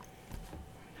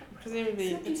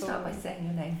presumably... So you start by saying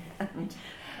your name and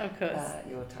of course.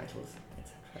 Your titles,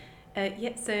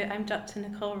 etc. So I'm Dr.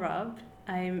 Nicole Robb.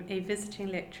 I'm a visiting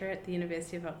lecturer at the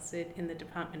University of Oxford in the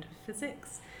Department of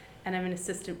Physics, and I'm an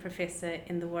assistant professor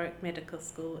in the Warwick Medical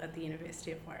School at the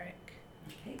University of Warwick.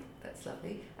 Okay, that's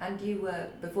lovely. And you were,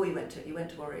 before you went to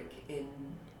Warwick in...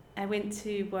 I went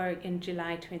to Warwick in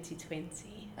July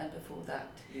 2020. And before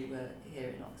that, you were here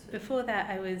in Oxford? Before that,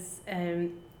 I was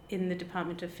in the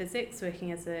Department of Physics,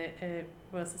 working as a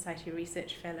Royal Society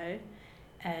Research Fellow,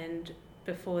 and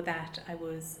before that, I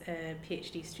was a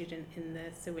PhD student in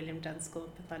the Sir William Dunn School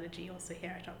of Pathology, also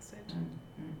here at Oxford.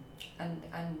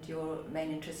 And your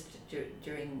main interest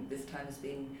during this time has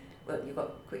been, well, you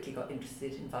quickly got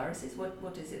interested in viruses.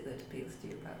 What is it that appeals to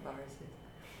you about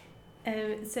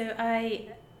viruses? So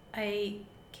I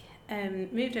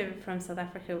moved over from South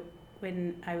Africa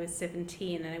when I was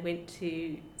 17, and I went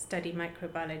to study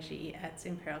microbiology at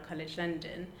Imperial College,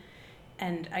 London.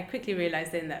 And I quickly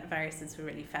realised then that viruses were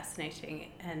really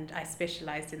fascinating, and I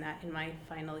specialised in that in my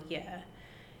final year.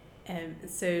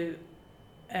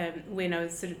 When I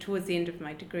was sort of towards the end of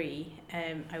my degree,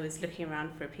 I was looking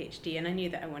around for a PhD, and I knew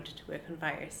that I wanted to work on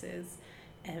viruses.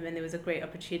 And there was a great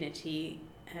opportunity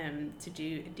to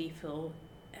do a DPhil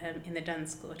in the Dunn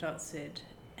School at Oxford.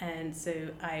 And so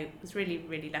I was really,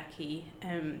 really lucky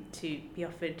to be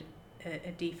offered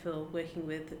a DPhil working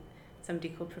with somebody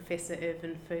called Professor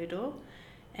Ervin Fodor,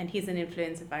 and he's an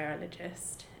influenza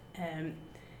virologist.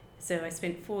 So I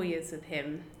spent 4 years with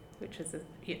him, which was a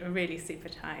really super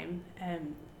time.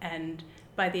 And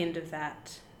by the end of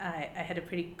that, I had a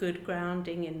pretty good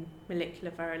grounding in molecular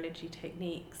virology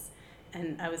techniques,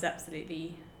 and I was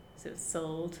absolutely sort of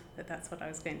sold that that's what I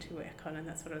was going to work on, and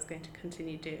that's what I was going to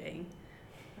continue doing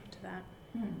after that.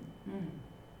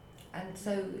 And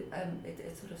so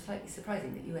it's sort of slightly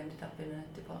surprising that you ended up in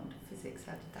a Department of Physics.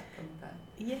 How did that come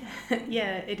about?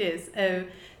 Yeah, it is.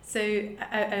 So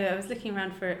I was looking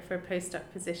around for a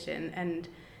postdoc position, and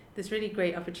this really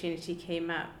great opportunity came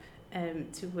up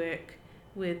to work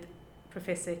with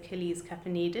Professor Kelly's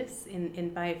Kapanidis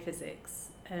in Biophysics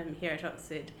here at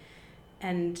Oxford.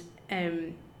 And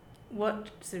what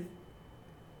sort of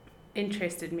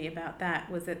interested me about that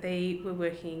was that they were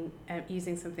working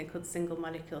using something called single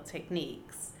molecule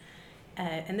techniques,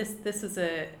 and this was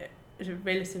a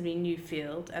relatively new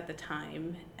field at the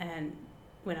time, and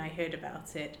when I heard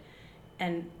about it,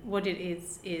 and what it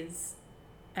is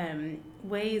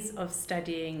ways of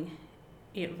studying,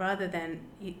 rather than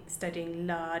studying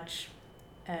large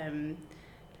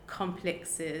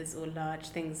complexes or large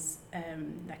things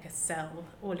like a cell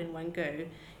all in one go,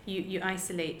 you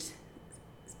isolate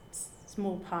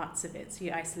small parts of it. So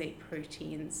you isolate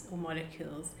proteins or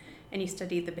molecules, and you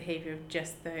study the behavior of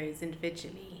just those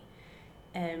individually,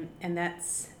 and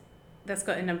that's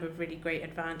got a number of really great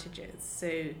advantages.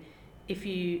 So if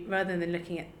you, rather than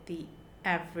looking at the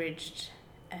averaged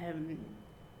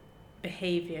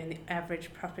behavior and the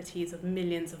average properties of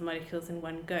millions of molecules in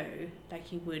one go,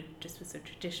 like you would just with sort of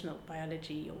traditional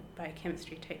biology or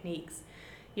biochemistry techniques,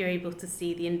 you're able to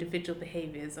see the individual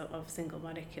behaviors of single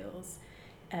molecules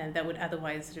that would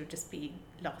otherwise sort of just be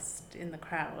lost in the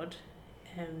crowd.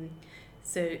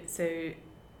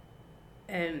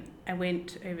 I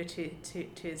went over to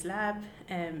his lab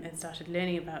and started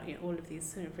learning about all of these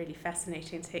sort of really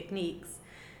fascinating techniques,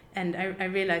 and I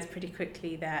realized pretty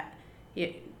quickly that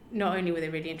not only were they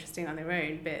really interesting on their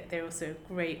own, but they're also a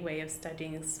great way of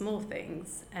studying small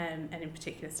things, and in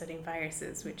particular studying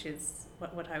viruses, which is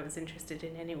what I was interested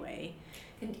in anyway.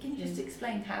 Can you just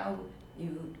explain how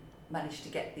you managed to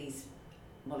get these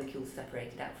molecules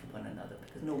separated out from one another,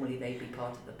 because normally they'd be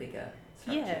part of a bigger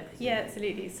structure? Yeah,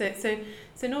 absolutely. So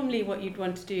normally what you'd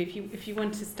want to do if you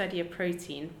want to study a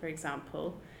protein, for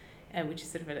example, which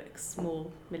is sort of a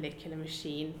small molecular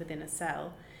machine within a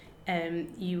cell,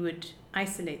 you would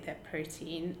isolate that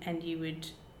protein and you would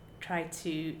try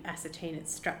to ascertain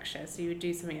its structure. So you would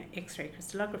do something like X-ray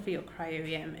crystallography or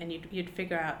cryo-EM, and you'd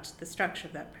figure out the structure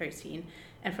of that protein,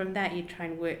 and from that you'd try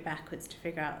and work backwards to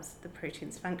figure out the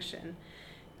protein's function.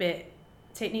 But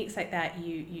techniques like that,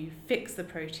 you fix the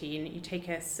protein, you take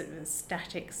a sort of a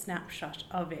static snapshot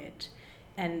of it,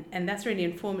 and that's really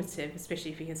informative, especially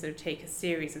if you can sort of take a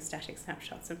series of static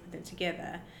snapshots and put them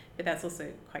together. But that's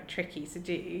also quite tricky to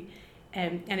do,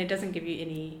 and it doesn't give you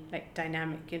any like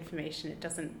dynamic information. It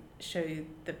doesn't show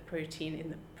the protein in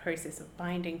the process of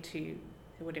binding to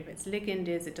whatever its ligand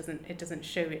is. It doesn't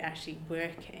show it actually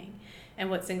working. And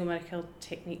what single molecule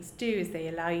techniques do is they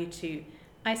allow you to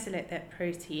isolate that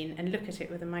protein and look at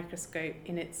it with a microscope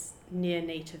in its near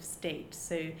native state.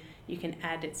 So you can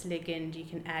add its ligand, you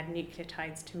can add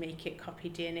nucleotides to make it copy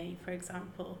DNA, for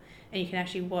example, and you can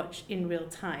actually watch in real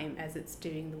time as it's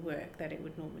doing the work that it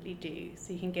would normally do.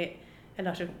 So you can get a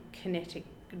lot of kinetic,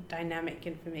 dynamic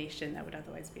information that would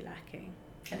otherwise be lacking.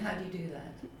 And how do you do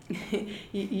that?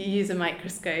 you use a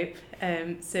microscope.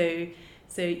 So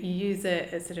you use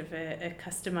a sort of a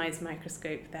customized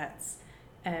microscope that's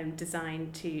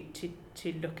designed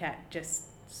to look at just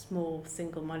small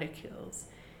single molecules.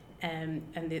 And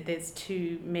there's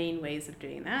two main ways of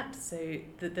doing that. So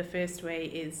the first way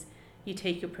is you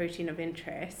take your protein of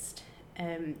interest,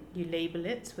 you label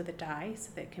it with a dye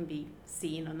so that it can be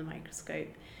seen on the microscope,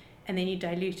 and then you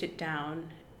dilute it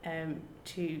down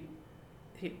to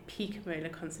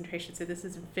picomolar concentration. So this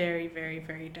is very, very,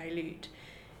 very dilute.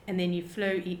 And then you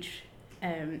flow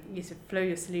flow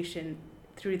your solution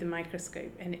through the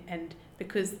microscope, and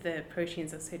because the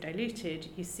proteins are so diluted,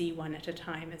 you see one at a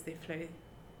time as they flow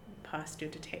past your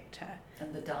detector.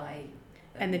 And the dye.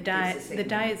 And the dye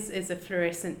is a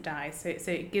fluorescent dye, so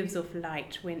it gives off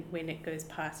light when it goes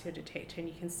past your detector, and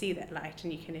you can see that light,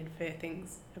 and you can infer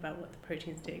things about what the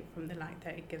protein's doing from the light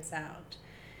that it gives out.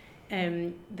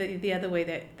 The other way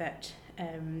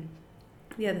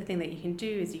the other thing that you can do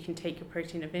is you can take your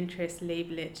protein of interest,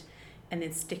 label it, and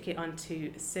then stick it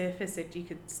onto a surface. So you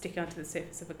could stick it onto the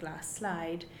surface of a glass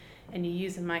slide, and you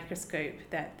use a microscope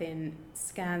that then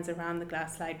scans around the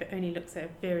glass slide, but only looks at a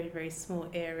very, very small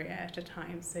area at a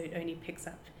time. So it only picks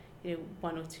up,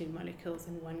 one or two molecules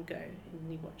in one go,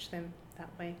 and you watch them that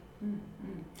way.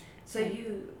 Mm-hmm. So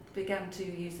you began to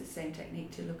use the same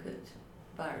technique to look at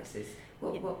viruses.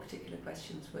 What particular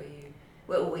questions were you?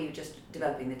 Well, were you just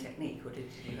developing the technique, or did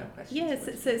you have questions?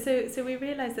 Yes. So we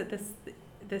realised that this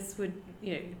would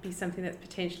be something that's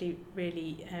potentially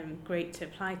really great to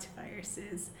apply to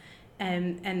viruses.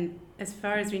 And as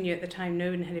far as we knew at the time,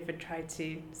 no one had ever tried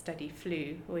to study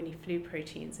flu or any flu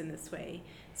proteins in this way.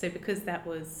 So because that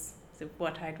was sort of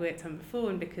what I'd worked on before,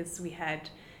 and because we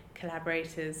had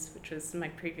collaborators, which was my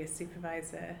previous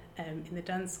supervisor in the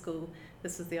Dunn school,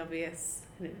 this was the obvious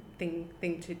thing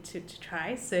to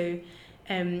try. So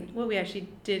what we actually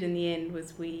did in the end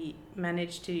was we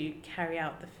managed to carry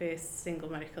out the first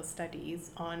single molecule studies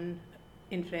on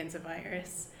influenza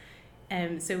virus.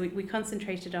 So we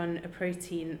concentrated on a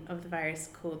protein of the virus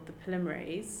called the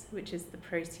polymerase, which is the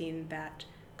protein that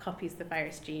copies the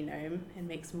virus genome and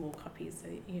makes more copies, so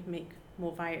you make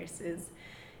more viruses.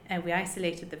 And we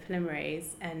isolated the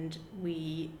polymerase, and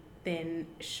we then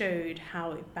showed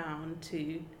how it bound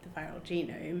to the viral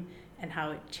genome and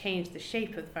how it changed the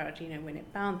shape of the viral genome when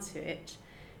it bound to it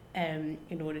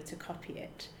in order to copy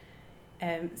it.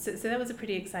 So that was a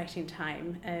pretty exciting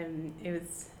time. It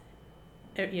was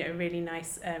a really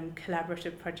nice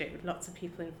collaborative project with lots of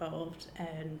people involved,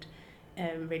 and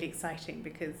really exciting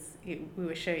because we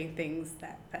were showing things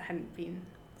that hadn't been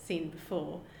seen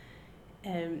before.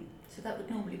 So that would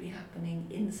normally be happening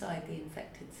inside the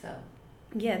infected cell.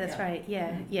 Yeah, that's right.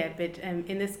 Yeah. But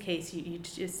in this case, you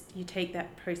take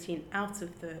that protein out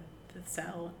of the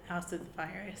cell, out of the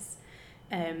virus.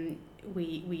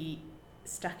 We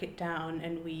stuck it down,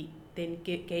 and we then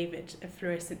gave it a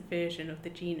fluorescent version of the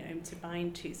genome to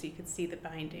bind to, so you could see the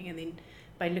binding. And then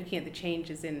by looking at the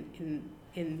changes in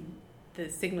the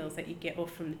signals that you get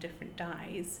off from the different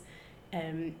dyes,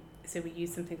 so we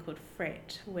use something called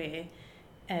FRET, where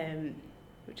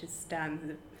which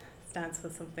stands for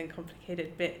something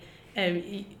complicated, but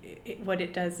what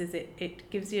it does is it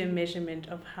gives you a measurement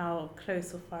of how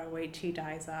close or far away two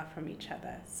dyes are from each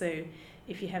other. So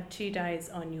if you have two dyes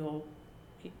on your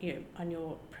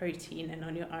protein and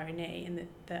on your RNA, and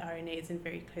the RNA is in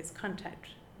very close contact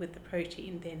with the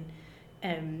protein, then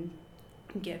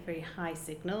you get a very high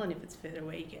signal, and if it's further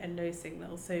away, you get a low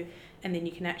signal. So, and then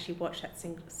you can actually watch that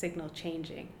signal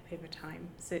changing over time.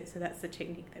 So that's the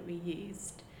technique that we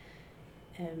used.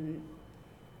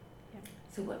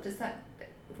 So where does that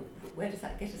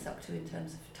get us up to in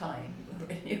terms of time?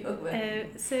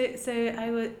 So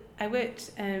I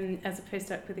worked as a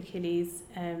postdoc with Achilles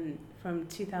from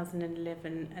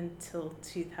 2011 until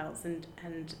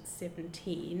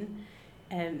 2017.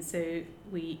 So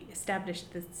we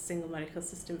established the single molecule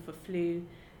system for flu.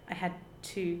 I had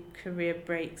 2 career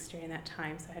breaks during that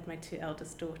time, so I had my 2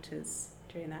 eldest daughters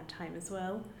during that time as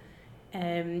well.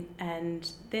 And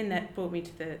then that brought me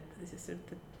to the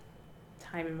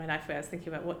time in my life where I was thinking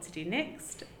about what to do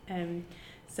next.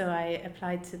 So I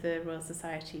applied to the Royal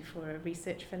Society for a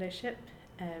research fellowship,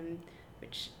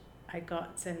 which I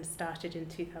got and started in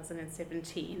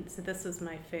 2017. So this was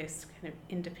my first kind of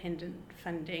independent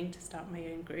funding to start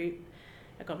my own group.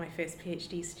 I got my first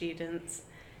PhD students,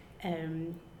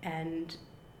 and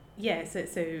yeah, so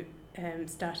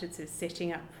started sort of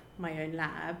setting up my own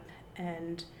lab,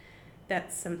 and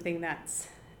that's something that's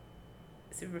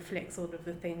sort of reflects all of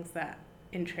the things that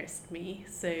interest me.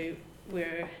 So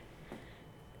we're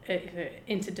an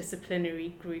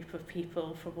interdisciplinary group of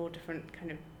people from all different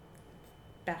kind of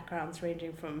backgrounds,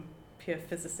 ranging from pure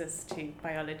physicists to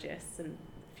biologists and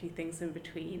a few things in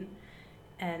between.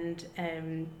 And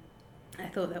I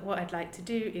thought that what I'd like to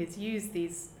do is use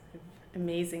these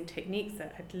amazing techniques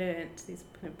that I'd learnt, these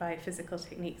kind of biophysical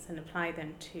techniques, and apply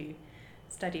them to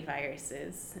study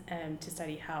viruses, to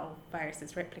study how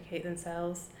viruses replicate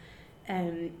themselves,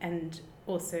 and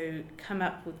also come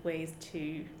up with ways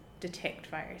to detect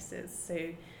viruses. So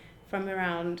from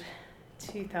around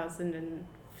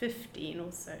 2015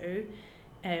 or so,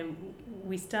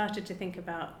 we started to think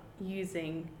about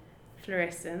using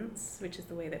fluorescence, which is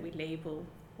the way that we label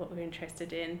what we're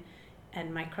interested in,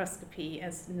 and microscopy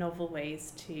as novel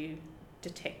ways to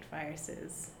detect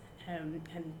viruses, and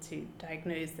to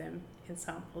diagnose them in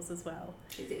samples as well.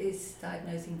 Is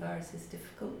diagnosing viruses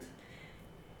difficult?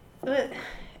 Well,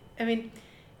 I mean,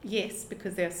 yes,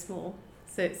 because they're small.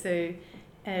 So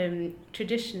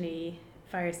traditionally,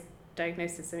 virus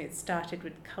diagnosis, I mean, it started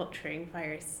with culturing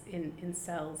virus in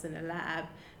cells in a lab,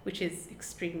 which is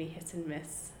extremely hit and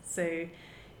miss. So,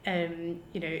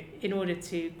 in order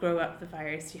to grow up the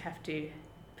virus, you have to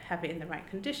have it in the right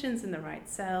conditions, in the right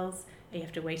cells, and you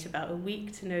have to wait about a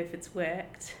week to know if it's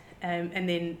worked. And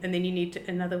then you need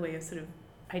another way of sort of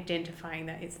identifying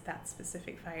that it's that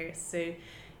specific virus. So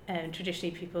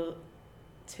traditionally people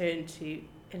turn to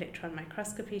electron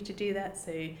microscopy to do that.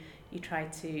 So you try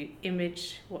to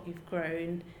image what you've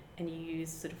grown, and you use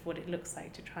sort of what it looks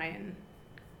like to try and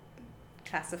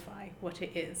classify what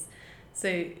it is.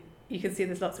 So you can see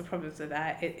there's lots of problems with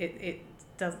that. It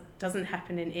doesn't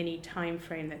happen in any time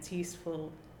frame that's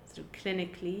useful sort of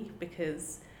clinically,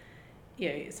 because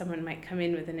someone might come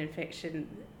in with an infection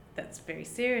that's very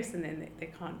serious, and then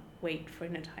they can't wait for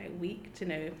an entire week to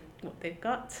know what they've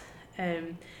got.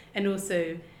 And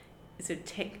also, so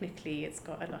technically it's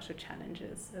got a lot of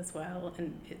challenges as well,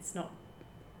 and it's not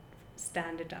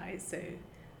standardized, so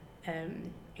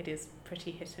it is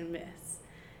pretty hit and miss.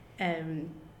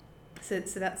 So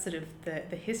that's sort of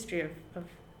the history of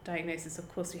diagnosis. Of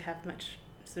course, we have much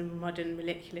sort of modern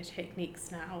molecular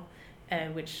techniques now,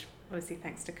 which obviously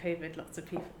thanks to COVID,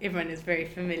 everyone is very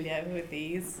familiar with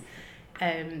these.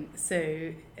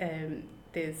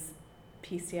 There's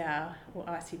PCR or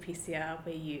RT-PCR,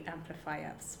 where you amplify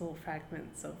up small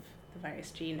fragments of the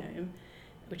virus genome,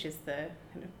 which is the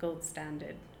kind of gold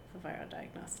standard for viral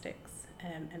diagnostics,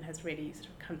 and has really sort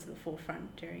of come to the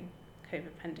forefront during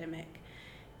COVID pandemic,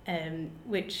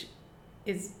 which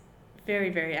is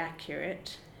very, very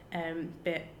accurate,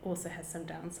 but also has some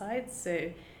downsides.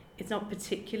 So it's not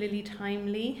particularly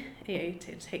timely. It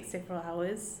takes several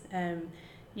hours.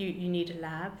 You need a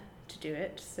lab to do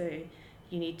it. So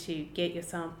you need to get your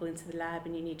sample into the lab,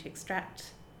 and you need to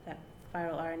extract that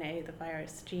viral RNA, the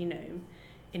virus genome,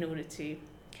 in order to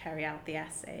carry out the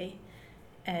assay.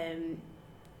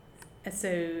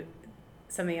 So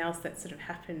something else that sort of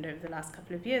happened over the last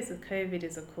couple of years with COVID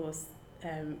is, of course,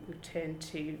 we've turned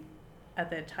to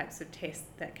other types of tests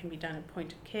that can be done at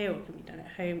point of care or can be done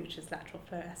at home, which is lateral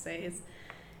flow assays.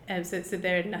 So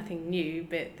they're nothing new,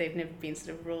 but they've never been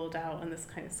sort of rolled out on this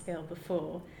kind of scale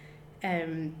before.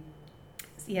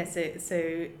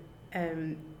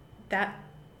 That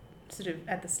sort of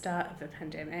at the start of the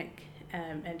pandemic,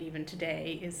 and even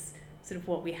today, is sort of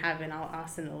what we have in our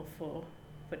arsenal for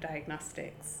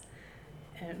diagnostics.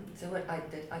 So what I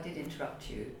did interrupt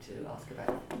you to ask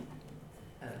about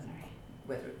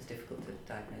whether it was difficult to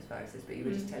diagnose viruses, but you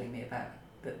were just telling me about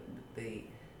the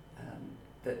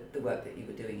work that you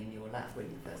were doing in your lab when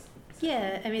you first.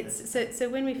 Yeah, I mean, so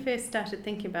when we first started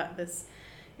thinking about this,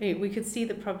 we could see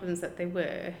the problems that there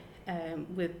were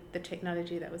with the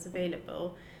technology that was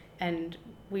available, and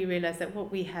we realized that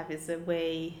what we have is a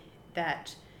way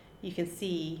that you can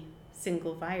see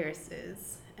single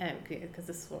viruses, because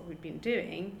this is what we've been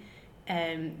doing.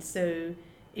 So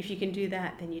if you can do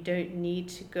that, then you don't need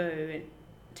to go and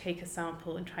take a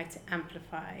sample and try to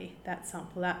amplify that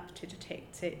sample up to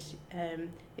detect it.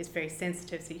 It's very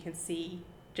sensitive, so you can see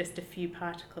just a few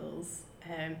particles.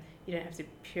 You don't have to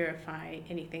purify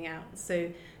anything out.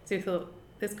 So we thought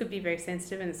this could be very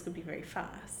sensitive, and this could be very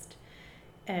fast.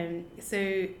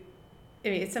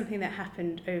 It's something that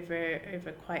happened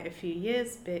over quite a few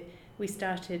years, but we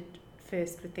started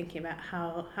first with thinking about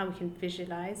how we can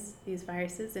visualize these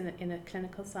viruses in a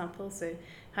clinical sample. So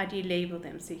how do you label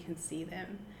them so you can see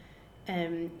them?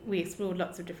 We explored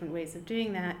lots of different ways of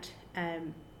doing that,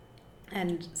 and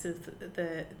sort of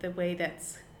the way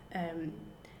that's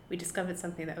we discovered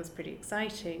something that was pretty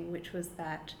exciting, which was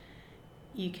that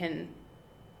you can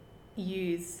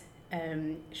use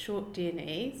short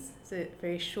DNAs, so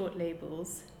very short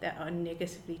labels that are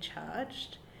negatively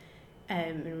charged.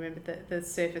 And remember that the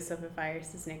surface of a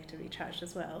virus is negatively charged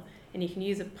as well. And you can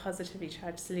use a positively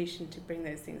charged solution to bring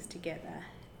those things together.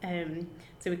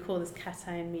 So we call this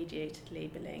cation-mediated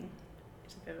labeling.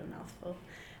 It's a bit of a mouthful.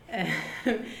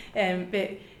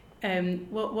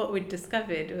 But what we'd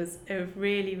discovered was a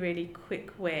really, really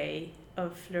quick way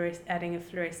of adding a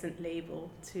fluorescent label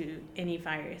to any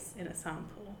virus in a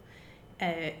sample.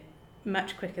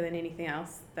 Much quicker than anything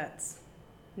else that's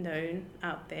known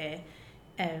out there.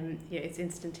 It's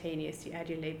instantaneous. You add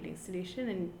your labeling solution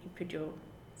and you put your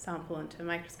sample onto a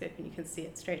microscope and you can see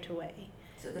it straight away.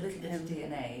 So the little bit of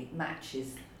DNA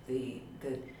matches the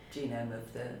genome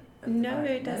of the no, virus?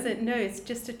 It doesn't. No, it's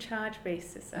just a charge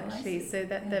basis actually. So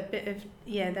that bit of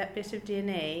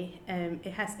DNA,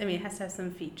 it has to have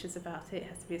some features about it. It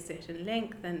has to be a certain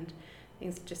length and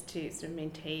things just to sort of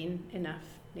maintain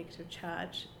enough negative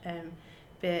charge.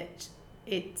 But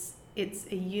it's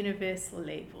a universal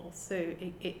label, so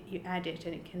you add it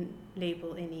and it can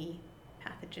label any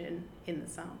pathogen in the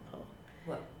sample.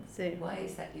 Well, so why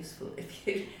is that useful if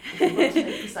you want to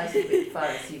know precisely which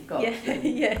virus you've got?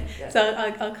 Yeah. So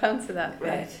I'll come to that.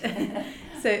 Right.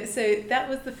 So that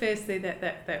was the first thing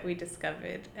that we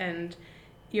discovered, and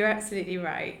you're absolutely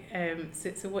right.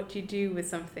 So what you do with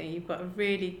something, you've got a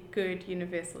really good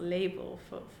universal label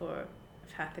for a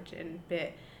pathogen,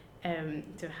 but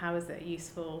so how is that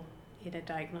useful in a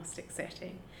diagnostic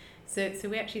setting? So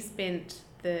we actually spent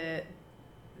the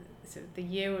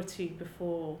year or two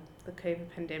before the COVID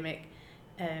pandemic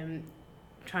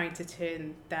trying to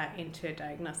turn that into a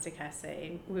diagnostic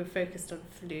assay. We were focused on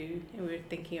flu, and we were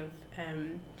thinking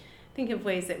of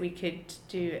ways that we could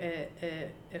do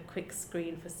a quick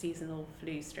screen for seasonal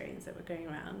flu strains that were going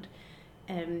around.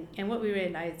 And what we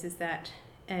realized is that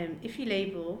if you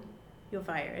label your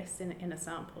virus in a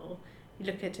sample, you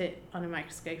look at it on a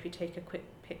microscope, you take a quick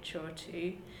picture or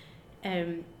two.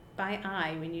 By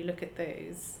eye, when you look at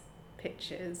those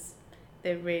pictures,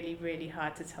 they're really, really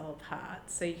hard to tell apart.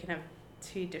 So you can have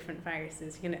two different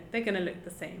viruses. They're going to look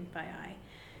the same by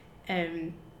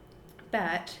eye.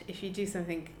 But if you do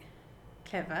something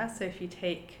clever, so if you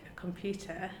take a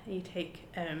computer and you take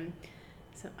some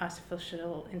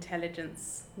artificial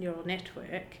intelligence neural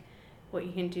network, what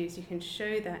you can do is you can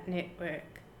show that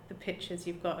network the pictures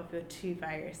you've got of your two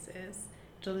viruses.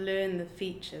 It'll learn the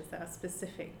features that are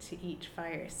specific to each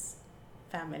virus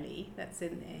family that's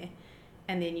in there.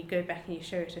 And then you go back and you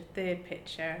show it a third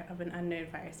picture of an unknown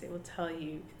virus. It will tell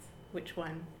you which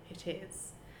one it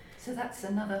is. So that's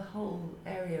another whole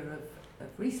area of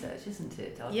research, isn't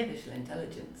it? Artificial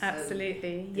intelligence.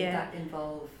 Absolutely, so did that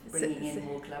involve bringing in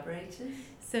more collaborators?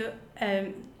 So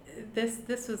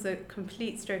this was a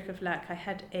complete stroke of luck. I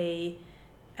had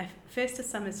first a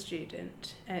summer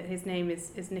student. His name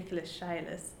is Nicholas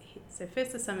Shilas. So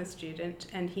first a summer student,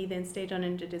 and he then stayed on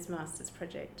and did his master's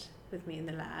project with me in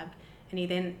the lab. And he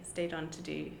then stayed on to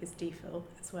do his DPhil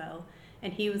as well.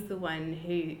 And he was the one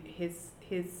who his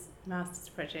master's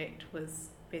project was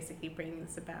basically bringing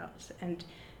this about. And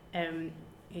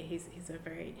he's a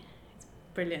very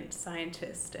brilliant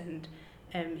scientist, and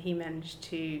he managed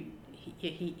to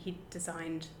he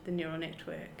designed the neural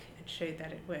network and showed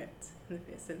that it worked in the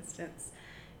first instance.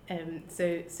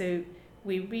 So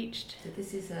we reached. So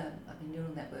this is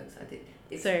neural networks. I think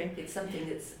it's something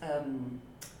that's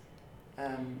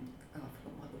I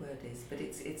forgot what the word is, but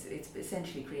it's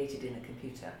essentially created in a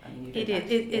computer. I mean,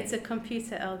 it's a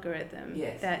computer algorithm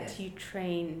that you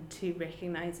train to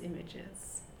recognize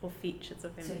images or features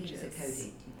of images. So he's a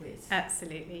coding whiz.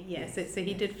 Absolutely, yes. So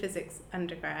he did physics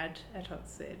undergrad at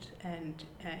Oxford, and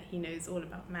he knows all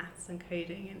about maths and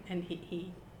coding, and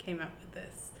he came up with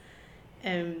this.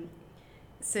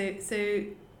 So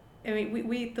I mean,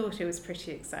 we thought it was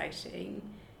pretty exciting,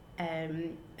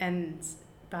 and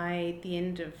by the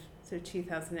end of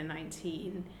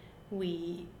 2019,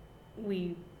 we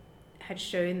had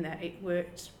shown that it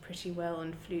worked pretty well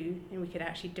on flu, and we could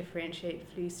actually differentiate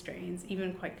flu strains,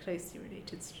 even quite closely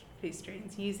related flu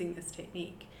strains, using this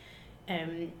technique.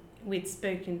 We'd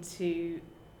spoken to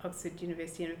Oxford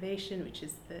University Innovation, which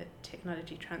is the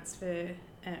technology transfer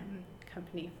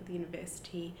company for the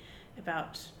university,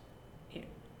 about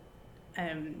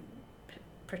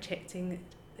protecting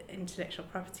the intellectual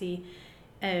property.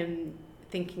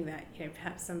 Thinking that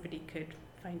perhaps somebody could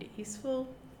find it useful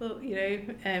well,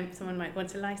 someone might want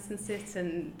to license it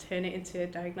and turn it into a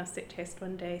diagnostic test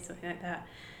one day, something like that.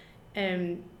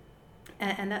 And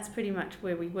that's pretty much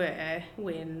where we were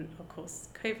when, of course,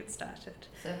 COVID started.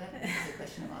 So this is a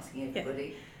question I'm asking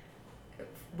everybody. Yeah.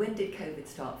 When did COVID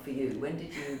start for you? When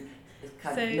did you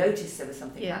kind of notice there was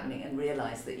something happening and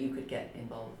realise that you could get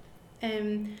involved?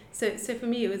 So for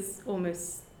me, it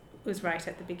was right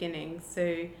at the beginning.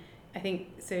 So I think,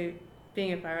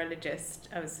 being a virologist,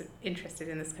 I was sort of interested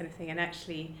in this kind of thing. And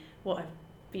actually, what I've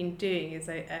been doing is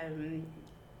I've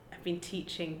been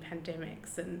teaching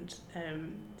pandemics and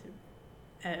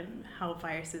how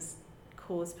viruses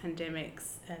cause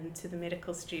pandemics to the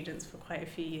medical students for quite a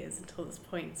few years until this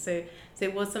point. So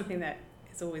it was something that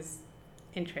has always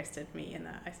interested me and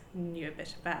that I knew a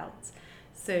bit about.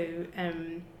 So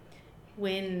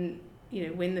when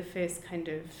the first kind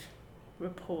of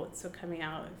reports were coming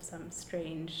out of some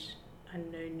strange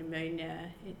unknown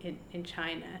pneumonia in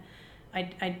China,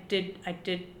 I did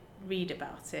read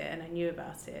about it and I knew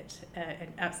about it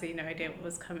and absolutely no idea what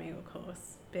was coming, of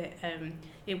course, but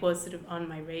it was sort of on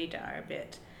my radar a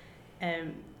bit.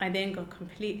 I then got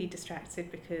completely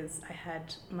distracted because I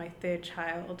had my third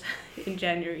child in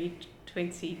January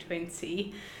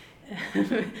 2020.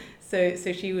 So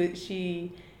she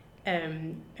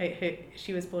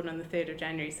was born on the 3rd of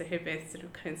January, so her birth sort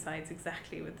of coincides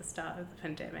exactly with the start of the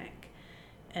pandemic.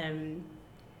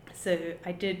 So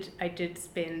I did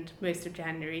spend most of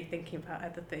January thinking about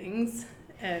other things,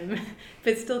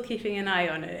 but still keeping an eye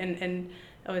on it. And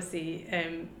obviously,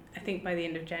 I think by the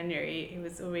end of January, it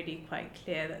was already quite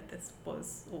clear that this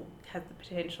was or had the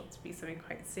potential to be something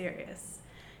quite serious.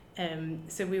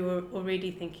 So we were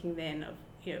already thinking then of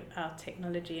our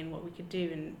technology and what we could do,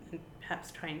 and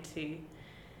perhaps trying to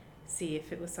see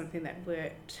if it was something that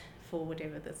worked for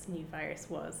whatever this new virus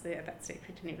was. At that stage,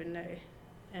 we didn't even know.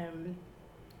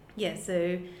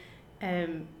 So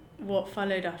what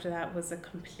followed after that was a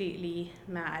completely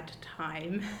mad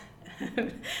time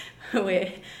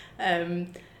where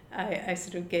I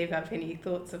sort of gave up any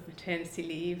thoughts of maternity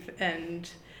leave, and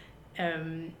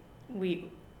we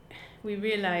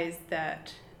realised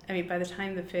that, by the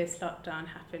time the first lockdown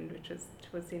happened, which was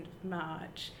towards the end of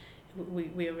March,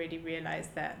 we already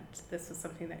realised that this was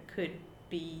something that could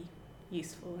be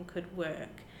useful and could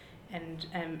work.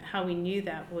 And how we knew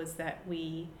that was that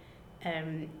we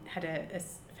had a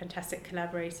fantastic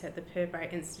collaborator at the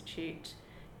Purbright Institute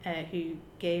who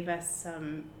gave us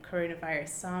some coronavirus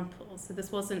samples. So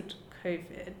this wasn't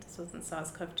COVID, this wasn't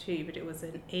SARS-CoV-2, but it was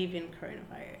an avian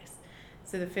coronavirus.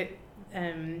 So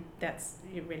that's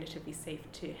relatively safe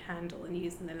to handle and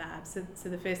use in the lab. So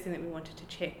the first thing that we wanted to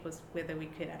check was whether we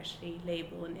could actually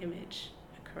label and image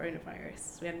a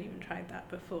coronavirus. We hadn't even tried that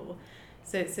before.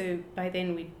 So by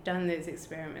then we'd done those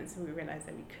experiments and we realised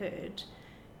that we could.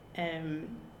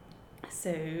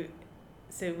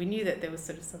 So we knew that there was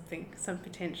sort of some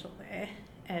potential there.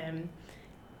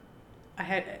 I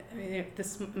had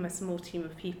my small team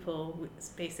of people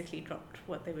basically dropped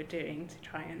what they were doing to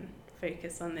try and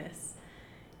focus on this,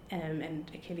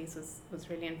 and Achilles was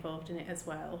really involved in it as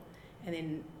well.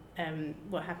 And then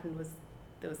what happened was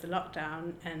there was the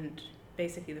lockdown, and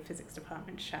basically the physics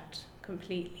department shut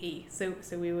completely. So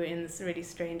we were in this really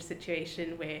strange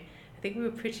situation where I think we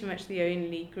were pretty much the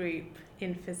only group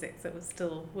in physics that was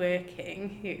still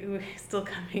working. We were still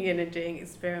coming in and doing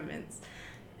experiments.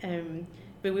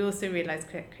 But we also realised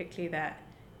quite quickly that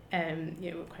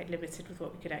we were quite limited with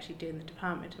what we could actually do in the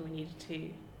department, and we needed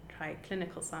to try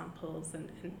clinical samples and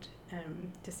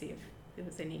to see if there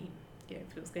was any,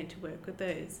 if it was going to work with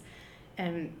those.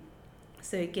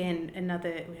 So again,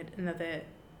 we had another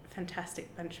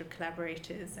fantastic bunch of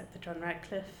collaborators at the John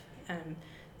Radcliffe.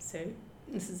 So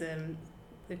this is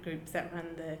the groups that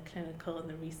run the clinical and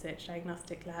the research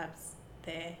diagnostic labs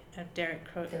there, Derrick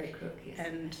Crook, yes.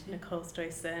 And Nicole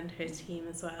Robb and her team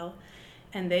as well.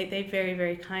 And they very,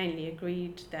 very kindly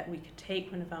agreed that we could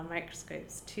take one of our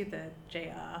microscopes to the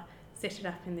JR, set it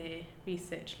up in their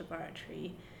research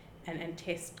laboratory, and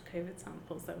test COVID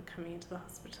samples that were coming into the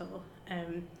hospital.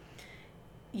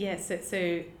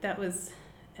 So that was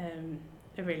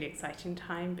a really exciting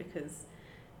time because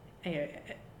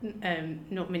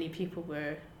not many people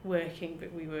were working,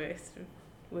 but we were sort of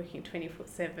working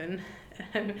 24/7,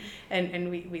 and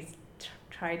we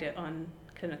tried it on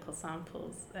clinical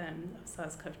samples of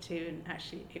SARS-CoV-2, and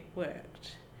actually it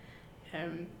worked,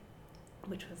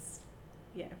 which was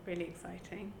really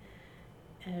exciting.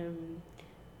 And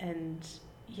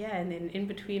then in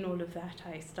between all of that,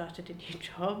 I started a new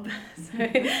job. So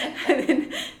I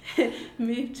then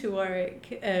moved to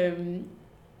Warwick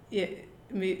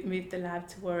moved the lab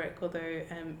to Warwick, although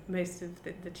most of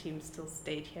the team still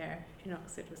stayed here in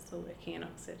Oxford, was still working in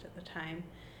Oxford at the time.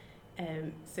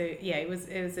 So yeah, it was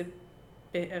a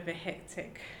bit of a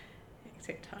hectic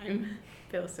time,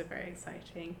 but also very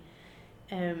exciting.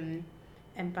 And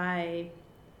by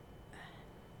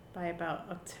about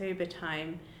October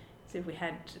time, so we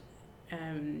had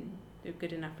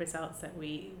good enough results that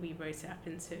we wrote it up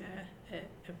into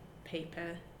a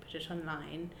paper, put it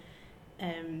online,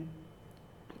 and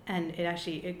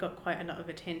it got quite a lot of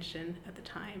attention at the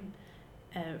time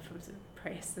from sort of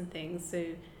press and things. So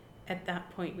at that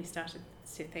point we started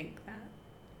to think that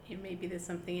maybe there's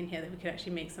something in here that we could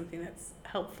actually make something that's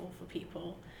helpful for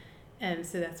people.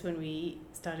 So that's when we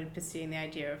started pursuing the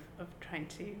idea of trying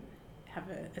to have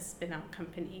a spin-out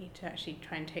company to actually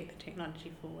try and take the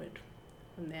technology forward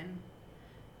from then.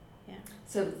 Yeah.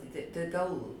 So the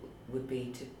goal would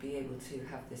be to be able to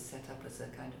have this set up as a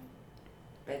kind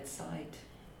of bedside.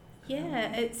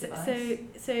 Yeah, it's device.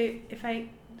 so if I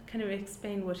kind of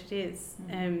explain what it is,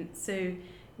 so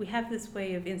we have this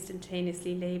way of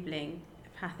instantaneously labeling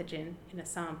a pathogen in a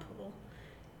sample,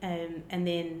 and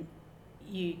then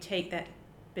you take that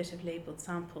bit of labelled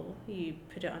sample, you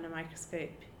put it on a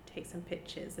microscope, take some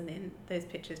pictures, and then those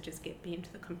pictures just get beamed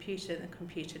to the computer, and the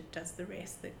computer does the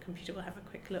rest. The computer will have a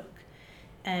quick look.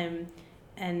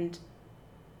 And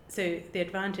so the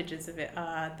advantages of it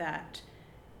are that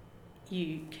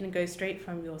you can go straight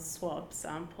from your swab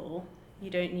sample. You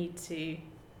don't need to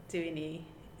do any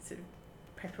sort of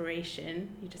preparation.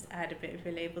 You just add a bit of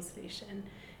your label solution,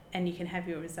 and you can have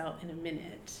your result in a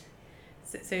minute.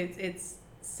 So it's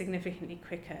significantly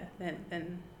quicker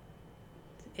than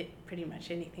pretty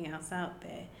much anything else out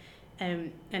there.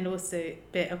 And also,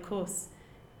 but of course,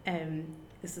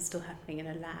 this is still happening in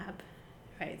a lab,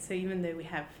 right? So even though we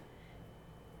have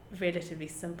relatively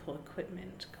simple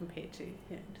equipment compared to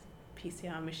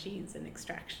PCR machines and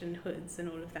extraction hoods and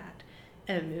all of that,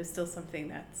 it was still something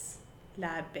that's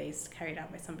lab-based, carried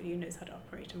out by somebody who knows how to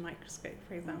operate a microscope,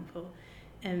 for example.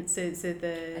 And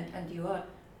you are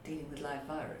dealing with live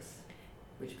virus,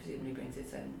 which presumably brings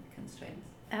its own constraints.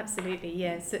 Absolutely,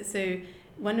 yes. Yeah. So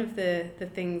one of the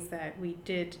things that we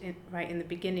did right in the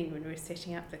beginning when we were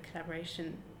setting up the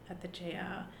collaboration at the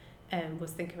JR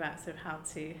was think about sort of how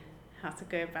to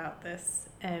go about this,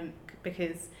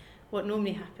 because what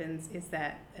normally happens is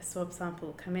that a swab sample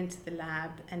will come into the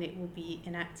lab and it will be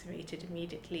inactivated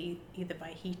immediately, either by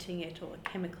heating it or a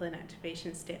chemical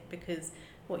inactivation step, because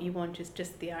what you want is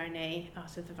just the RNA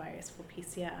out of the virus for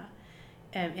PCR.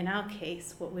 In our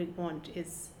case, what we want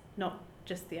is not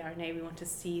just the RNA, we want to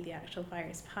see the actual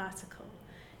virus particle.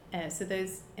 So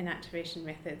those inactivation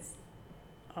methods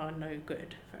are no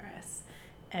good for us.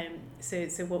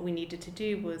 So what we needed to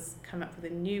do was come up with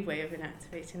a new way of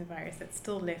inactivating the virus that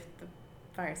still left the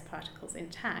virus particles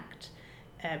intact,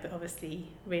 but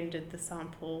obviously rendered the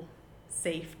sample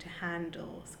safe to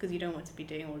handle, because you don't want to be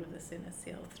doing all of this in a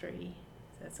CL3,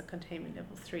 so it's a containment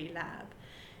level 3 lab.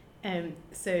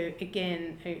 So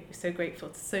again, so grateful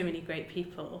to so many great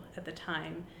people at the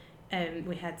time.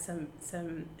 We had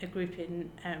a group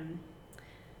in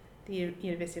the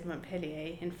University of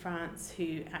Montpellier in France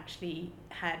who actually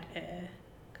had a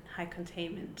high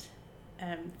containment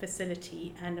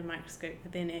facility and a microscope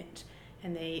within it,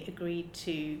 and they agreed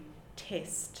to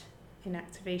test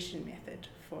inactivation method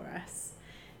for us.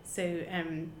 So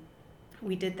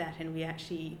we did that, and we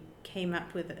actually came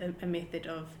up with a method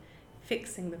of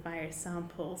fixing the virus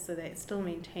sample so that it still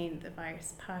maintained the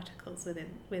virus particles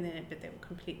within it, but they were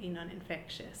completely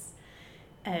non-infectious.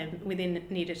 We then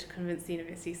needed to convince the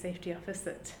University Safety Office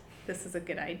that this is a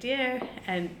good idea,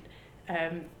 and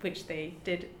which they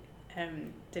did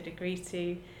agree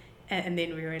to, and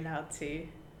then we were allowed to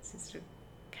sort of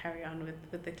carry on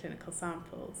with the clinical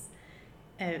samples.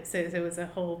 So there was a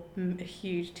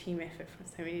huge team effort from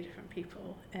so many different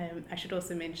people. I should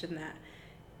also mention that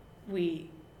we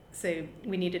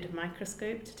needed a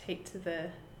microscope to take to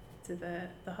the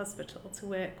hospital to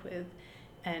work with,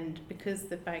 and because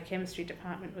the biochemistry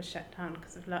department was shut down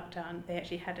because of lockdown, they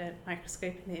actually had a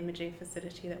microscope in the imaging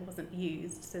facility that wasn't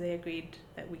used, so they agreed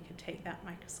that we could take that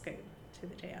microscope to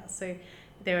the JR. So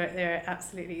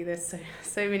there's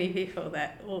so many people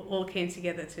that all came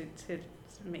together to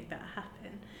make that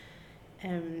happen.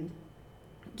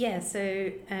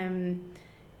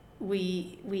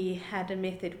 We had a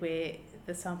method where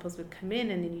the samples would come in,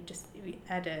 and then we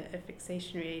add a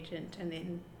fixation reagent, and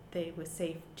then they were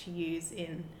safe to use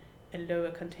in a lower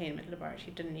containment laboratory.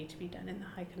 It didn't need to be done in the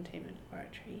high containment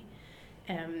laboratory.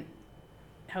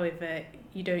 However,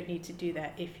 you don't need to do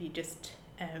that if you just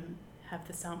have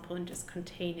the sample and just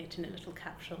contain it in a little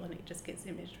capsule, and it just gets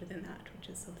imaged within that, which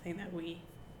is something that we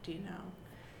do now.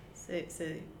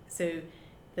 So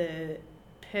the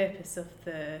purpose of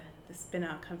the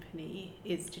spin-out company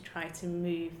is to try to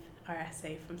move our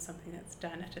assay from something that's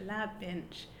done at a lab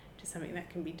bench to something that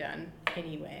can be done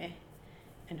anywhere,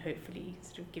 and hopefully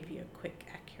sort of give you a quick,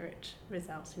 accurate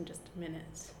result in just a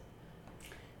minute.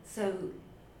 So,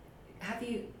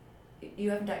 you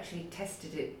haven't actually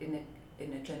tested it in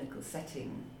a clinical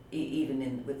setting,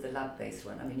 even with the lab-based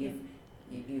one? I mean,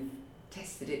 you've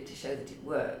tested it to show that it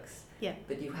works. Yeah.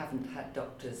 But you haven't had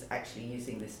doctors actually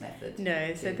using this method.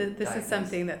 No. So this is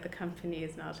something that the company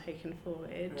is now taken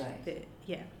forward. Right. But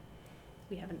yeah,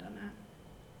 we haven't done that.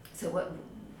 So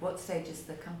what stage is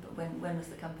the company? When was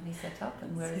the company set up,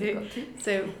 and where has it got to?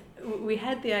 So we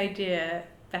had the idea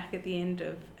back at the end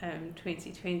of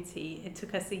 2020. It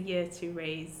took us a year to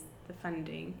raise the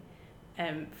funding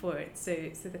for it. So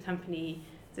the company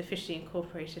is officially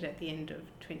incorporated at the end of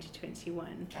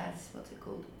 2021. As what's it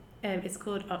called? It's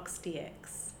called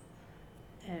OxDX.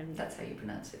 That's how you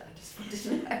pronounce it. I just wanted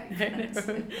to know how you pronounce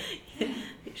it.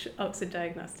 Oxford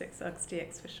Diagnostics,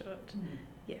 OxDX for short. Mm.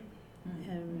 Yeah.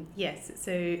 Yes.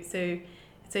 So it's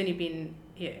only been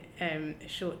a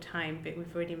short time, but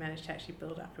we've already managed to actually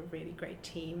build up a really great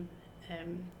team of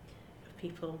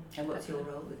people. And what's your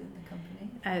role within the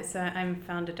company? So I'm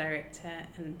founder director,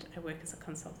 and I work as a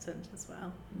consultant as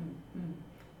well.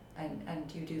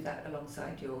 And you do that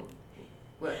alongside your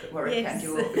work at Warwick Yes. and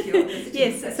your visiting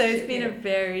Yes, so it's session, been yeah. a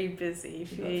very busy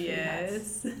few You've got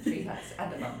years. 3 hats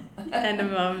and a mum. And a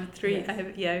mum, three. Yes. I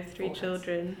have 3 4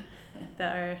 children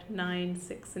that are 9,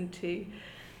 6, and 2.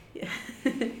 Yeah,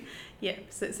 yeah.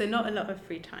 So not a lot of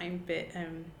free time, but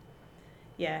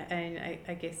yeah, and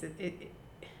I guess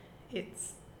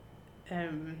it's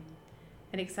an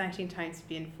exciting time to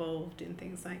be involved in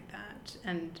things like that,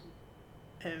 and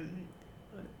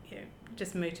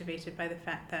just motivated by the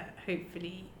fact that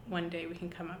hopefully one day we can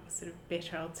come up with sort of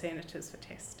better alternatives for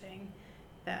testing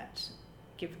that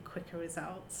give quicker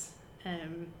results,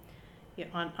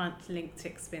 aren't linked to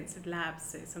expensive labs,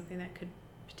 so something that could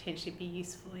potentially be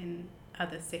useful in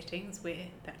other settings where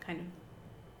that kind of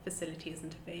facility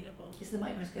isn't available. Is the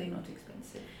microscope not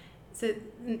expensive? So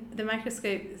the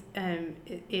microscope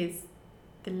is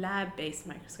the lab-based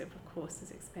microscope, of course,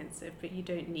 is expensive, but you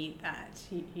don't need that.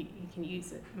 You can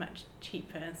use a much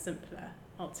cheaper and simpler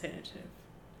alternative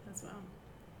as well.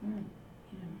 Mm.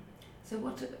 Yeah. So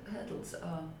what hurdles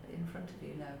are in front of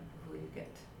you now before you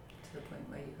get to the point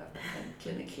where you have that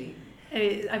clinically?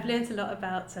 I've learned a lot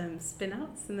about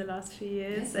spin-outs in the last few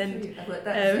years. Yes, and well,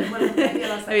 maybe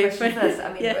I'll ask that question first.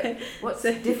 I mean, yeah. what's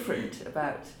different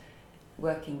about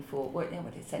working for,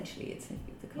 essentially it's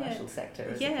the commercial sector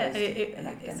as opposed to an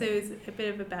academic? So it was a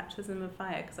bit of a baptism of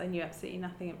fire because I knew absolutely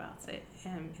nothing about it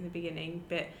in the beginning,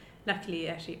 but luckily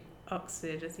actually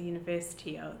Oxford as a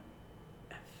university have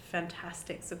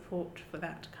fantastic support for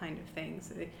that kind of thing.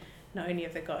 So not only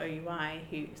have they got OUI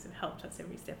who sort of helped us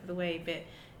every step of the way, but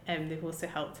they've also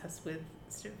helped us with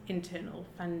sort of internal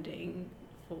funding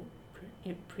for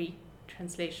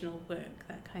pre-translational work,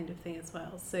 that kind of thing as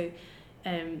well. So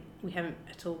we haven't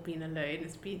at all been alone.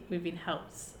 We've been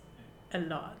helped a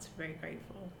lot. Very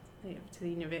grateful to the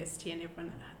university and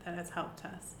everyone that has helped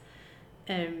us.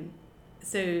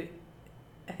 So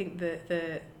I think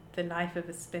the life of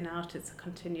a spin out is a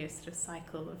continuous sort of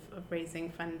cycle of raising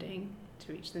funding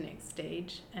to reach the next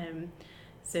stage.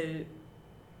 So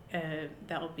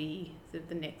that will be sort of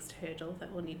the next hurdle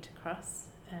that we'll need to cross.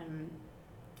 And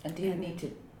do you need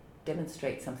to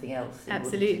demonstrate something else?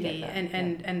 Absolutely,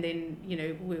 and then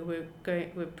we're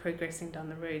progressing down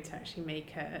the road to actually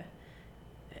make a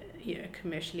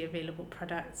commercially available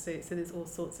product. So there's all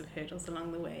sorts of hurdles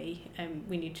along the way.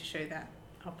 We need to show that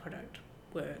our product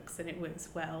works and it works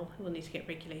well. We'll need to get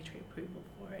regulatory approval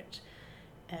for it.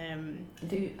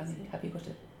 Have you got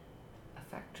a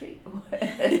factory?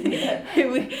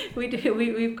 we do.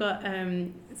 We've got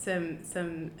some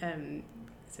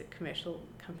commercial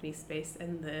company space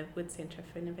in the Wood Centre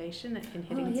for Innovation in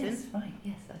Hiddington. Oh yes, right.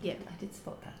 Yes, I did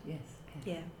spot that. Yes.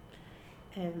 Yeah.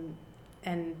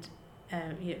 And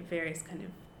various kind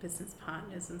of business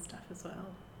partners and stuff as well,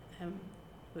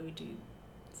 where we do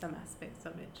some aspects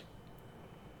of it.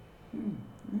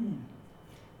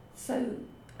 So,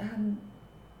 and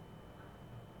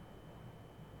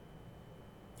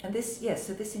this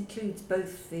includes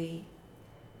both the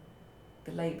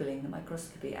labelling, the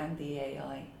microscopy, and the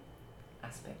AI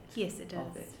aspect. Yes, it does.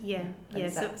 Of it. Yeah.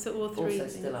 So all three. Also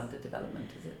things. still under development,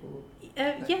 is it all?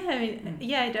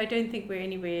 I don't think we're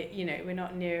anywhere. We're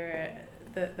not near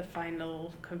the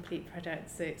final complete product.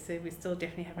 So we still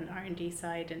definitely have an R&D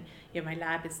side, and my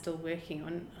lab is still working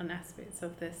on aspects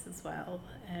of this as well,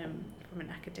 from an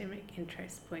academic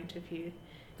interest point of view.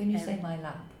 When you say my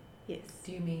lab, yes.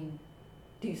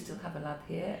 Do you still have a lab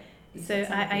here? So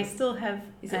I still have...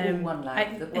 Is it all one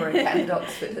lab, the Warwick and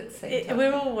Oxford at the same time?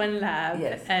 We're all one lab.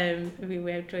 Yes.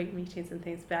 We have joint meetings and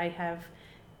things, but I have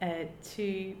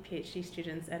 2 PhD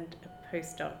students and a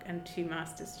postdoc and 2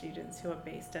 master's students who are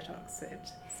based at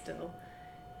Oxford still,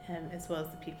 as well as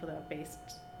the people that are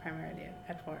based primarily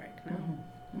at Warwick now.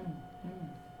 Mm-hmm. Mm-hmm.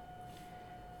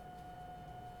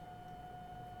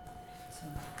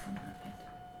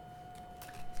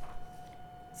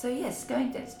 So yes,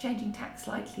 changing tack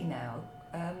slightly now.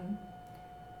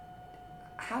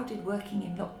 How did working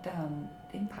in lockdown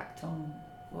impact on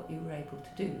what you were able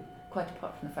to do? Quite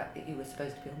apart from the fact that you were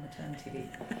supposed to be on maternity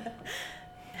leave.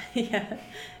 Yeah.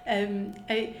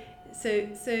 So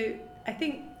I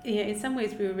think in some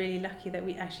ways we were really lucky that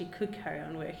we actually could carry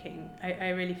on working. I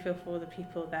really feel for all the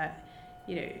people that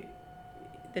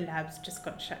the labs just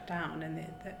got shut down, and the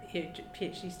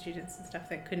PhD students and stuff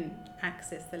that couldn't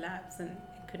access the labs and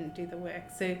couldn't do the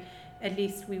work. So at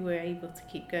least we were able to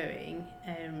keep going,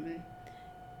 and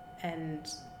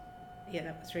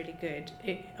that was really good.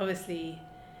 It obviously,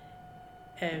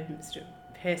 sort of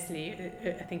personally,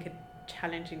 I think a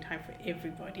challenging time for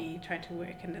everybody trying to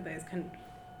work under those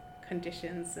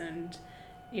conditions, and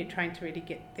trying to really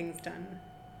get things done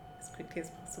as quickly as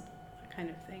possible, that kind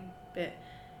of thing. But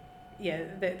yeah,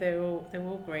 they're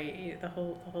all great. The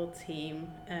whole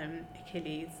team,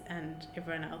 Achilles and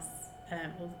everyone else,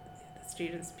 all the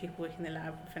students, people working in the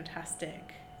lab were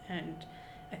fantastic, and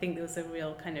I think there was a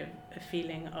real kind of a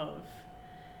feeling of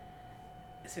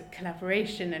sort of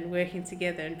collaboration and working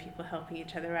together, and people helping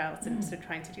each other out, and sort of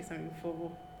trying to do something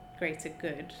for greater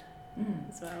good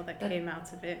as well. That came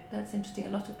out of it. That's interesting. A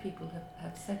lot of people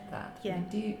have said that. Yeah. I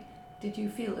mean, did you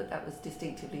feel that was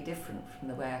distinctively different from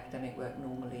the way academic work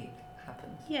normally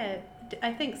happens? Yeah,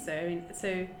 I think so.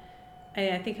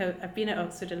 I think I've been at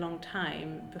Oxford a long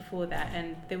time before that,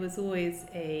 and there was always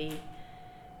a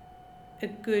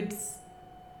good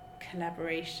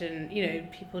collaboration.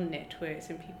 People networked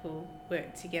and people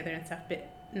worked together and stuff, but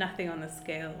nothing on the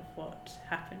scale of what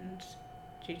happened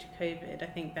due to COVID. I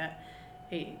think that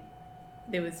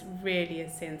there was really a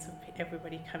sense of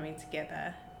everybody coming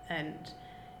together, and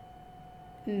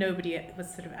nobody was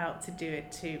sort of out to do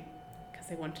it because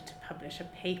they wanted to publish a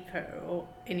paper or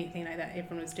anything like that.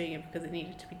 Everyone was doing it because it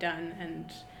needed to be done,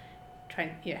 and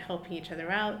helping each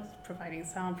other out, providing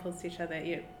samples to each other.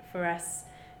 For us,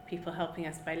 people helping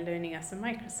us by loaning us a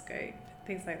microscope,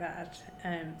 things like that.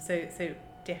 So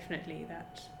definitely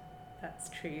that's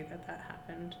true that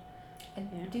happened.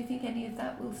 And do you think any of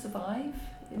that will survive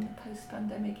in the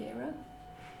post-pandemic era?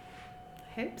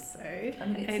 I hope so. I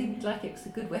mean, it seemed like it was a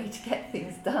good way to get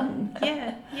things done.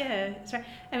 yeah, that's right.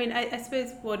 I mean, I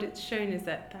suppose what it's shown is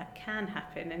that can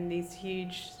happen, and these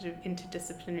huge sort of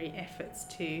interdisciplinary efforts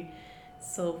to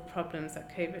solve problems that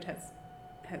COVID has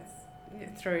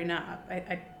thrown up.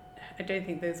 I don't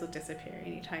think those will disappear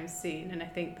anytime soon, and I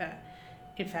think that,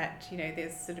 in fact,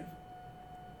 there's sort of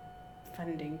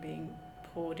funding being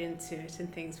poured into it and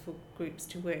things for groups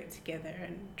to work together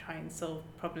and try and solve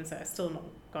problems that are still not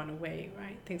gone away,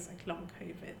 right? Things like long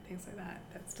COVID, things like that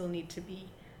still need to be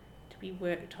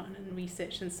worked on and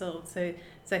researched and solved. So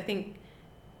I think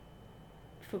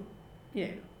for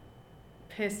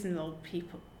personally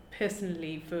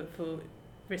for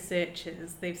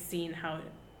researchers, they've seen how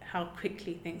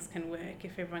quickly things can work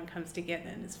if everyone comes together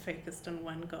and is focused on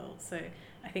one goal. So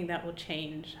I think that will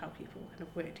change how people kind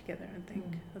of work together and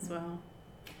think as well.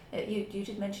 You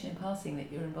did mention in passing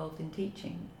that you're involved in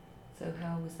teaching. So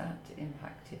how was that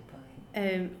impacted by?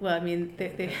 Well, I mean,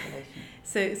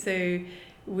 so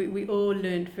we all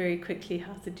learned very quickly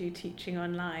how to do teaching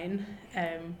online,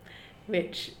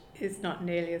 which is not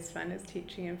nearly as fun as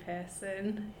teaching in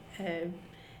person.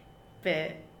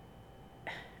 But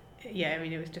yeah, I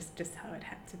mean, it was just how it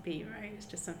had to be, right? It was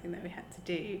just something that we had to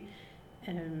do.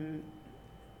 And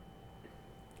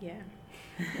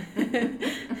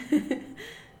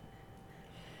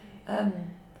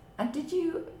did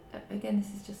you, again,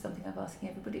 this is just something I'm asking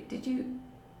everybody, did you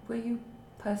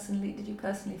personally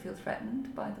feel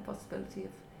threatened by the possibility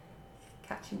of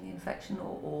catching the infection,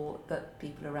 or that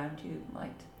people around you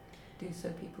might do so,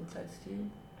 people close to you?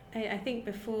 I think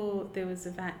before there was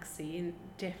a vaccine,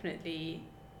 definitely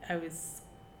I was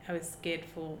scared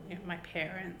for my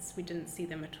parents. We didn't see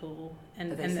them at all. Are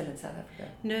they still in South Africa?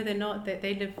 No, they're not.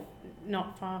 They live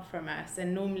not far from us,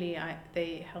 and normally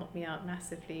they help me out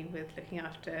massively with looking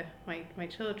after my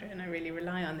children. I really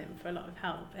rely on them for a lot of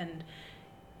help, and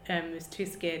was too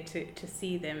scared to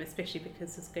see them, especially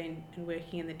because I was going and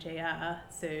working in the JR.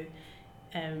 So,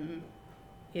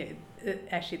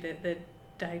 actually the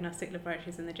diagnostic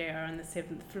laboratories in the JR are on the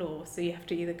 7th floor, so you have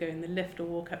to either go in the lift or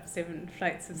walk up 7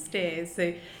 flights of stairs.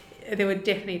 So there were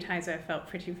definitely times where I felt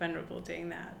pretty vulnerable doing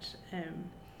that.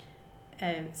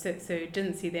 So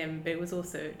didn't see them, but it was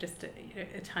also just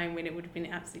a time when it would have been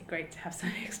absolutely great to have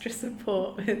some extra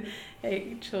support with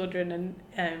children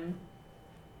and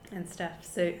stuff.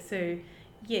 So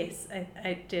yes,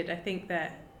 I did. I think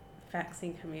that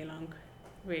vaccine coming along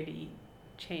really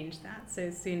changed that. So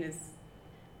as soon as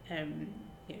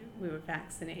we were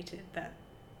vaccinated, that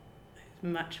I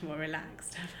was much more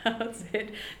relaxed about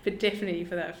it. But definitely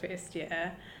for that first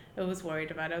year, I was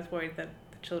worried about it. I was worried that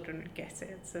the children would get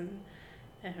it, and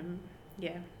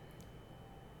yeah.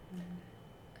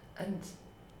 And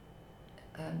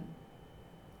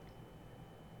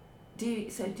do you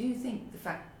think the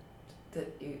fact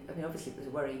that you, I mean, obviously it was a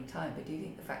worrying time, but do you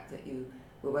think the fact that you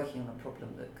were working on a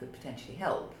problem that could potentially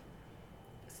help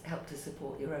to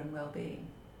support your own well-being?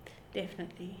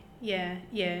 Definitely, yeah.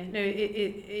 No,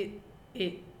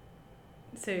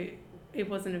 so it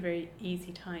wasn't a very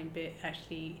easy time, but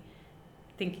actually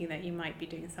thinking that you might be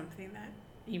doing something that,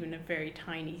 even a very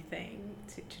tiny thing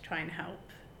to try and help,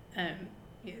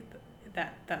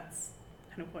 that's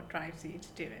kind of what drives you to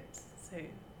do it. So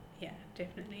yeah,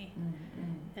 definitely.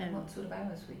 And what sort of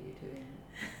hours were you doing?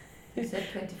 You said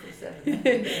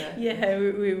 24/7. Yeah,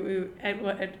 we at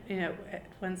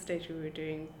one stage we were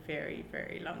doing very,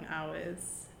 very long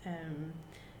hours.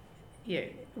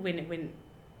 When it went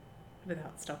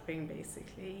without stopping,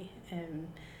 basically.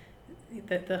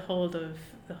 The whole of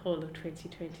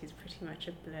 2020 is pretty much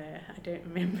a blur. I don't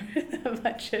remember that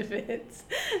much of it.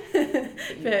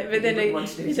 but then I want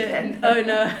to do it again. Oh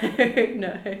no,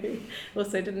 no.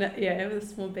 Also didn't. Yeah, I was a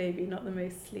small baby, not the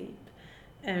most sleep.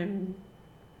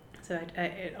 So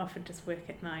I often just work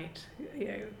at night.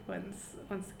 Once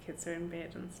the kids are in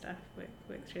bed and stuff,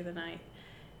 work through the night.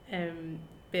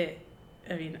 But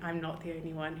I mean, I'm not the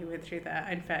only one who went through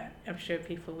that. In fact, I'm sure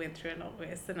people went through a lot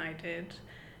worse than I did.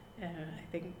 I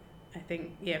think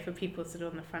for people sort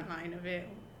of on the front line of it,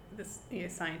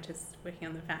 scientists working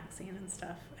on the vaccine and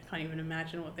stuff, I can't even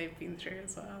imagine what they've been through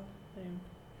as well. So,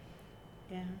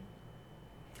 yeah.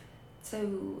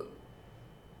 So,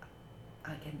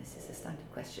 again, this is a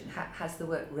standard question. Has the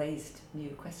work raised new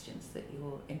questions that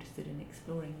you're interested in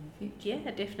exploring in the future?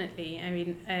 Yeah, definitely. I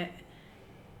mean,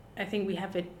 I think we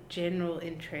have a general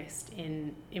interest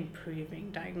in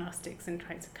improving diagnostics and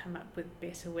trying to come up with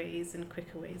better ways and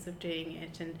quicker ways of doing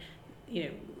it. And,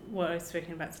 what I was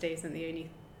speaking about today isn't the only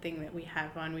thing that we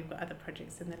have on. We've got other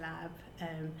projects in the lab.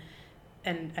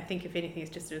 And I think, if anything,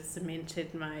 it's just sort of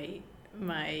cemented my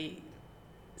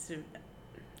sort of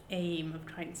aim of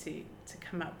trying to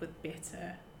come up with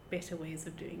better ways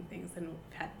of doing things than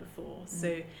we've had before.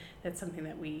 So that's something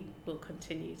that we will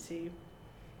continue to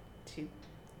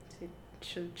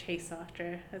chase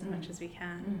after as much as we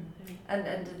can.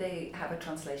 And do they have a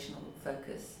translational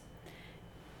focus?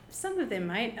 Some of them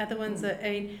might. Other ones are.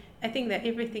 I think that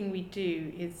everything we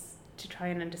do is to try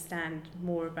and understand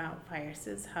more about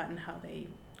viruses, how they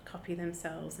copy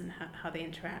themselves and how they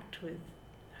interact with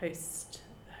host.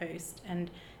 And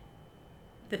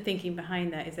the thinking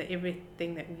behind that is that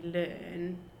everything that we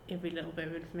learn, every little bit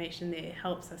of information there,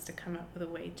 helps us to come up with a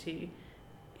way to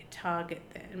target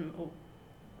them or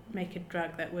make a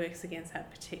drug that works against that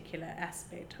particular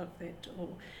aspect of it, or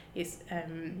is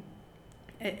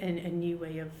a new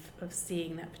way of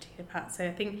seeing that particular part. So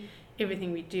I think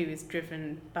everything we do is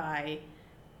driven by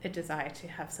a desire to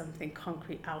have something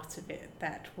concrete out of it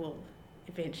that will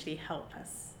eventually help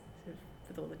us sort of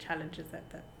with all the challenges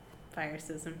that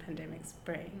viruses and pandemics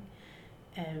bring.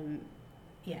 And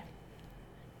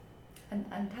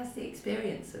has the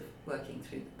experience of working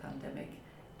through the pandemic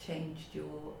changed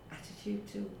your attitude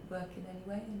to work in any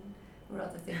way, or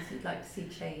other things you'd like to see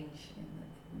change in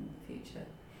the future?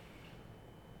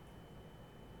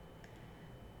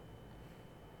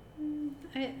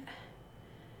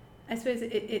 I suppose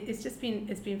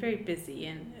it's been very busy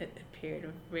and a period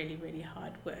of really, really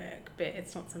hard work, but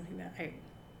it's not something that I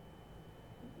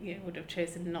would have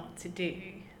chosen not to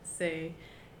do. So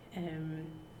I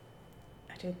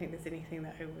don't think there's anything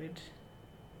that I would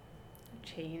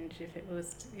change if it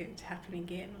was to happen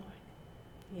again.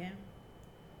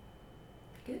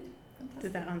 Good. Fantastic.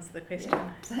 Did that answer the question?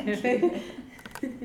 Yeah, thank you.